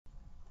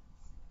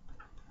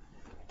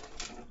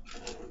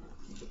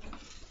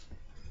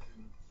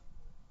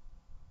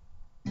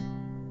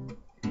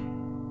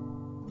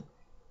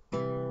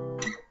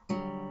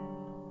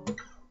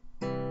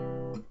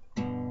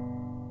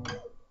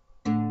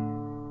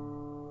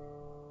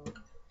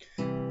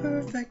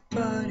perfect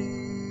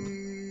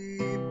body,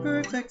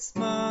 perfect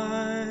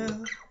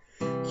smile.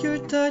 Your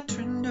touch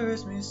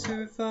renders me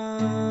servile.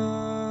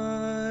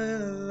 I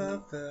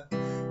love the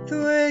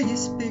way you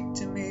speak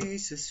to me,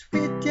 so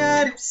sweet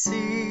yet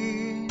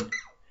obscene.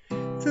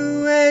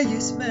 The way you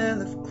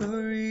smell of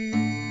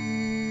chlorine.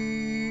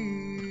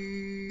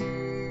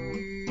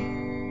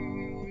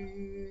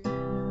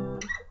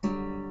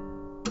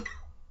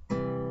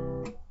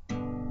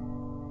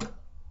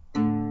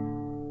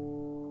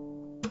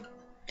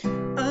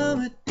 I'm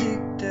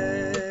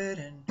addicted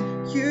and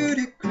you'd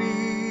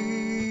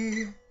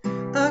agree.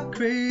 I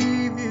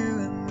crave you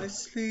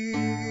endlessly,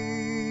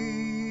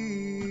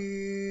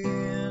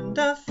 and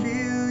I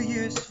feel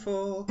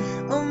useful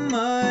on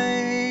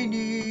my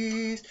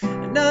knees,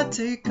 and I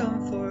take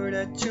comfort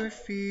at your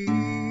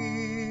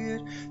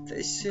feet.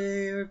 They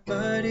say your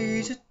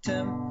body's a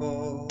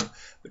temple,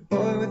 but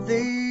boy were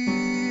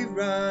they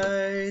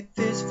right.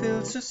 This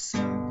feels so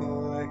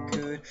simple. I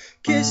could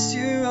kiss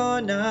you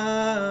all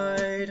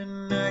night,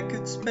 and I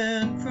could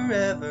spend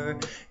forever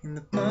in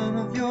the palm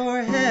of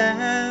your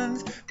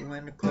hands. But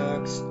when the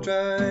clock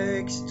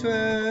strikes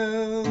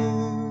 12,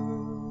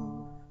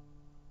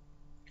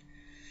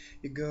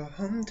 you go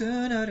home to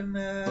another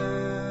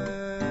man.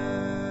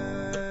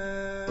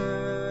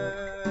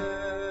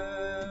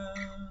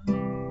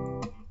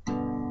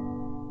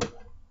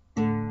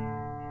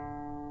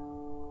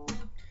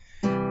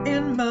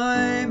 In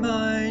my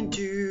mind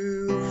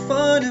you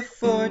found a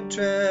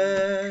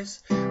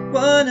fortress,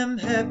 one I'm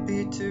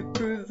happy to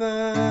provide.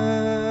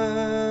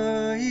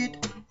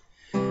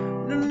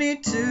 No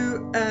need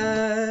to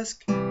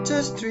ask,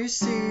 just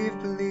receive,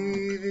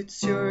 believe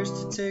it's yours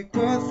to take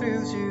what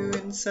thrills you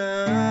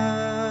inside.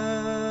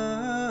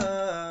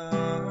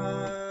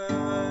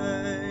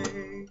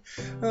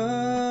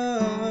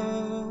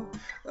 Oh,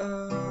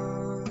 oh.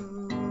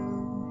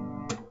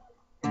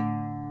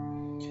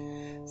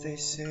 They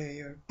say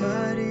your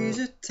body's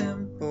a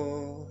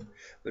temple,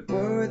 but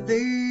were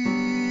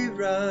they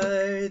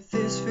right?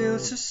 This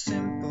feels so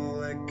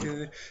simple. I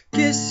could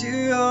kiss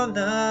you all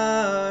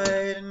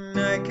night, and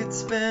I could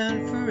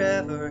spend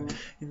forever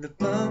in the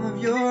palm of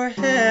your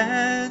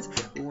hands.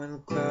 But when the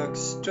clock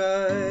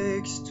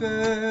strikes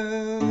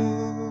 12,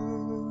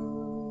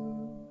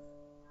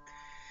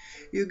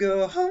 you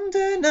go home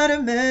to another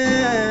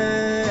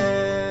man.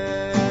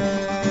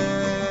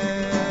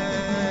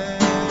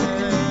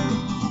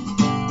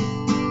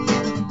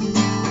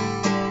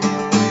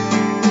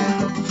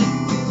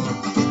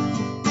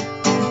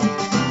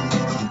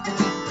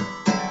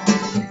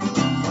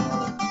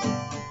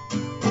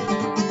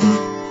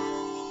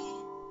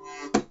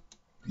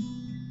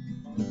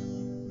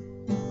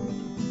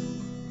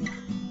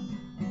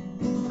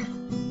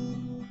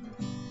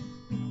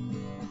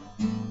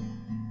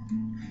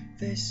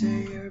 They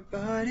say your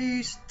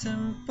body's a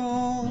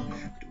temple,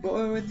 but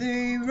boy were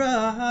they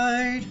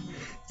right.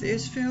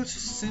 This feels so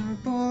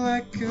simple.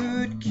 I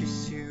could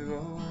kiss you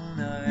all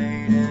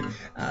night, and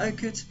I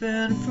could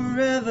spend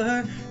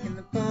forever in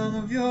the palm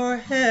of your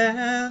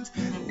hand.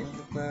 When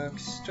the clock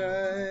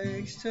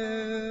strikes 12,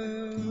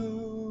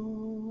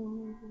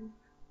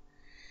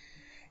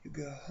 you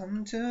go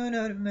home to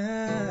another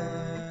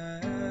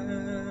man.